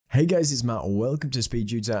Hey guys, it's Matt, welcome to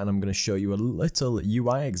SpeedTutor, and I'm going to show you a little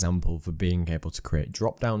UI example for being able to create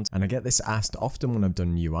drop-downs. And I get this asked often when I've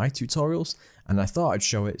done UI tutorials, and I thought I'd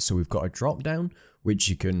show it. So we've got a drop-down, which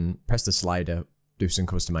you can press the slider, do some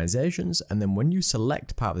customizations, and then when you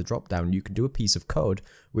select part of the drop-down, you can do a piece of code,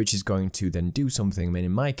 which is going to then do something. I mean,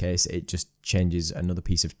 in my case, it just changes another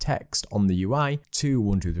piece of text on the UI to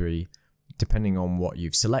 1, 2, 3, depending on what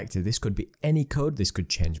you've selected. This could be any code. This could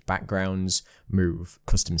change backgrounds, move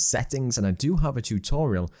custom settings, and I do have a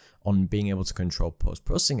tutorial on being able to control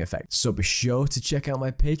post-processing effects. So be sure to check out my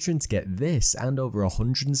Patreon to get this and over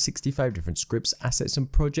 165 different scripts, assets,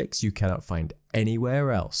 and projects you cannot find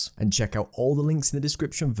anywhere else. And check out all the links in the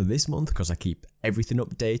description for this month because I keep everything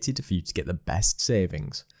updated for you to get the best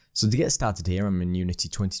savings. So to get started here, I'm in Unity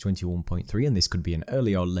 2021.3, and this could be an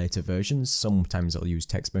early or later version. Sometimes I'll use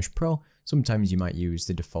TextMeshPro, sometimes you might use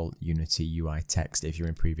the default Unity UI text if you're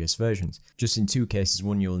in previous versions. Just in two cases,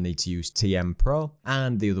 one you'll need to use TM-Pro,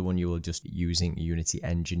 and the other one you will just be using Unity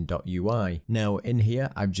Engine.ui. Now in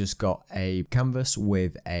here, I've just got a canvas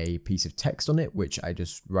with a piece of text on it, which I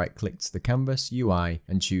just right-clicked the canvas, UI,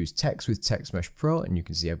 and choose text with TextMeshPro, and you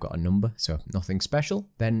can see I've got a number, so nothing special.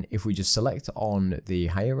 Then if we just select on the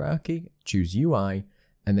hierarchy, choose UI,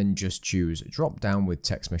 and then just choose drop down with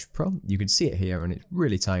TextMeshPro. You can see it here and it's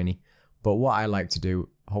really tiny, but what I like to do,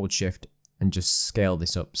 hold shift and just scale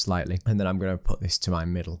this up slightly, and then I'm going to put this to my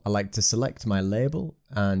middle. I like to select my label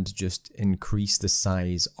and just increase the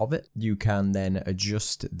size of it. You can then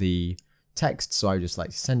adjust the text, so I just like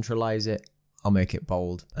to centralize it. I'll make it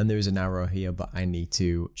bold, and there is an arrow here, but I need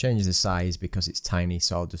to change the size because it's tiny,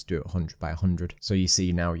 so I'll just do it 100 by 100. So you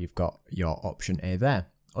see now you've got your option A there.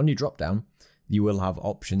 On your drop down, you will have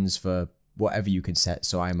options for whatever you can set,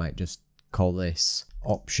 so I might just call this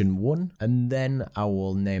option 1, and then I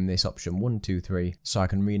will name this option 1, 2, 3, so I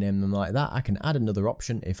can rename them like that. I can add another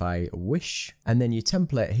option if I wish, and then your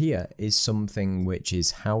template here is something which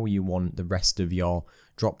is how you want the rest of your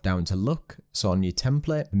drop down to look. So on your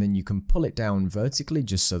template, and then you can pull it down vertically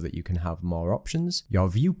just so that you can have more options. Your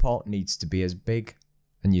viewport needs to be as big,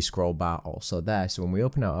 and your scroll bar also there. So when we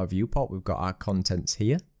open out our viewport, we've got our contents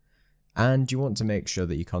here, and you want to make sure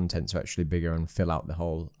that your contents are actually bigger and fill out the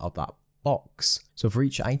whole of that box. So for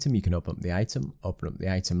each item, you can open up the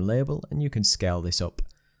item label, and you can scale this up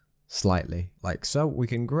slightly like so. We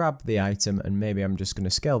can grab the item, and maybe I'm just going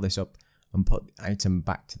to scale this up and put the item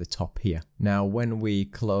back to the top here. Now when we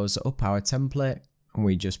close up our template and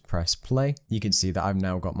we just press play, you can see that I've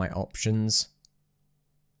now got my options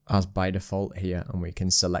as by default here, and we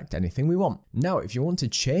can select anything we want. Now if you want to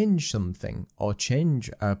change something or change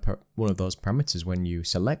one of those parameters when you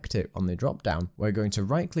select it on the drop down, we're going to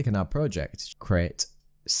right click on our project, create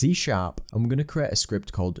C#, and we're going to create a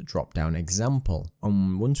script called Dropdown Example.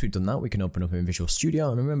 And once we've done that, we can open up in Visual Studio,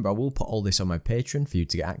 and remember, I will put all this on my Patreon for you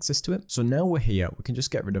to get access to it. So now we're here, we can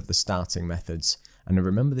just get rid of the starting methods, and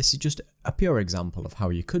remember, this is just a pure example of how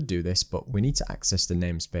you could do this, but we need to access the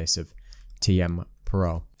namespace of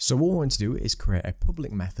TM-Pro. So what we want to do is create a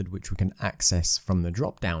public method which we can access from the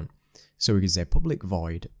dropdown. So we can say public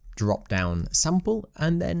void dropdown sample,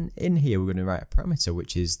 and then in here we're going to write a parameter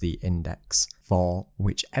which is the index for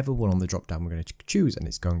whichever one on the dropdown we're going to choose, and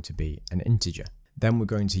it's going to be an integer. Then we're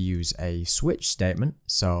going to use a switch statement.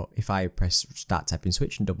 So if I press start typing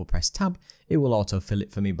switch and double press tab, it will autofill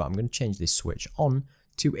it for me, but I'm going to change this switch on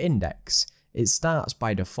to index. It starts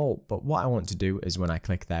by default, but what I want to do is when I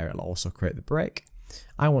click there, it'll also create the break.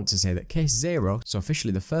 I want to say that case 0, so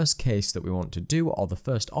officially the first case that we want to do, or the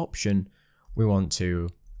first option, we want to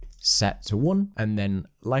set to 1, and then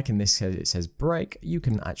like in this case it says break, you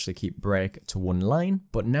can actually keep break to 1 line,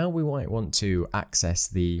 but now we might want to access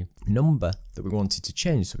the number that we wanted to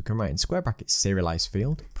change, so we can write in square brackets serialized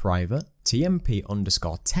field private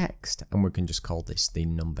tmp_text, and we can just call this the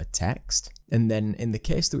number text. And then in the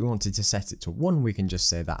case that we wanted to set it to 1, we can just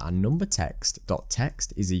say that our number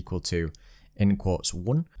text.text is equal to in quotes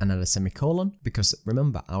 1 and add a semicolon, because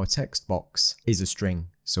remember our text box is a string,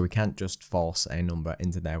 so we can't just force a number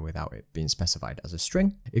into there without it being specified as a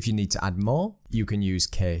string. If you need to add more, you can use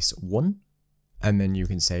case 1, and then you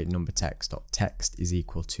can say number text.text is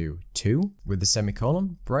equal to 2 with the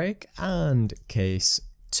semicolon break, and case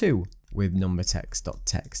 2 with number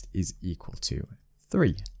text.text is equal to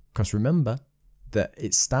 3, because remember that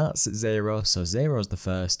it starts at 0, so 0 is the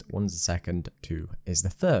first, 1 is the second, 2 is the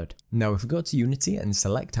third. Now if we go to Unity and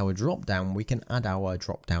select our dropdown, we can add our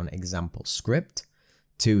dropdown example script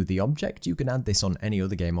to the object. You can add this on any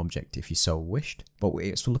other game object if you so wished, but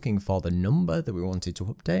it's looking for the number that we wanted to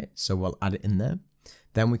update, so we'll add it in there.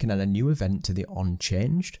 Then we can add a new event to the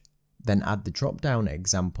onChanged, then add the dropdown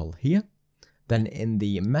example here, Then in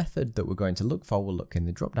the method that we're going to look for, we'll look in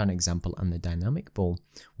the drop-down example and the dynamic bool,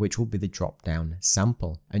 which will be the drop-down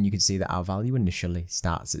sample. And you can see that our value initially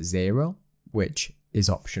starts at 0, which is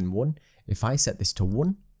option 1. If I set this to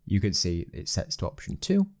 1, you can see it sets to option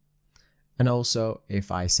 2. And also,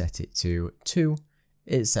 if I set it to 2,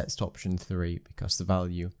 it sets to option 3 because the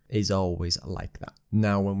value is always like that.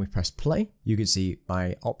 Now, when we press play, you can see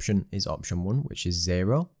my option is option 1, which is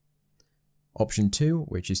 0. Option 2,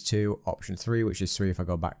 which is 2. Option 3, which is 3. If I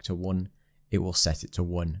go back to 1, it will set it to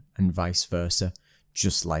 1 and vice versa,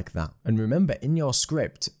 just like that. And remember, in your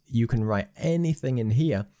script, you can write anything in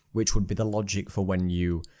here, which would be the logic for when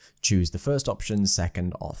you choose the first option,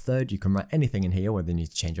 second, or third. You can write anything in here, whether you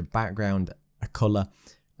need to change a background, a color,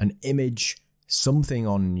 an image, something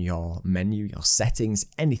on your menu, your settings,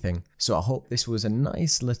 anything. So I hope this was a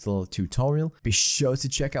nice little tutorial. Be sure to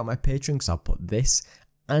check out my Patreon because I'll put this,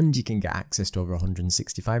 and you can get access to over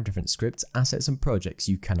 165 different scripts, assets, and projects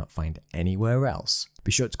you cannot find anywhere else.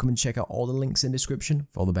 Be sure to come and check out all the links in the description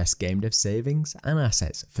for all the best game dev savings and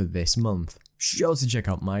assets for this month. Sure to check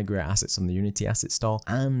out my great assets on the Unity Asset Store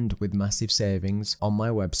and with massive savings on my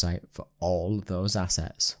website for all those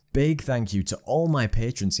assets. Big thank you to all my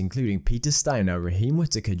patrons, including Peter Steiner, Raheem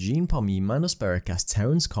Whittaker, Gene Pommy, Manos Bericas,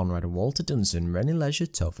 Terence Conrad, Walter Dunson, Rennie Leisure,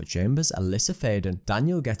 Topher Chambers, Alyssa Faden,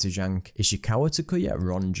 Daniel Getajank, Ishikawa Takuya,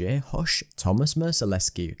 Ron J, Hush, Thomas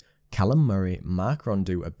Merceleski, Callum Murray, Mark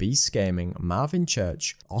Rondu, Beast Gaming, Marvin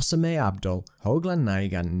Church, Osame Abdul, Hoglan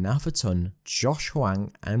Naigan, Nafatun, Josh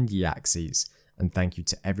Huang, and Yaxes. And thank you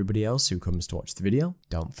to everybody else who comes to watch the video.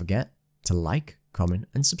 Don't forget to like, comment,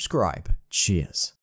 and subscribe. Cheers.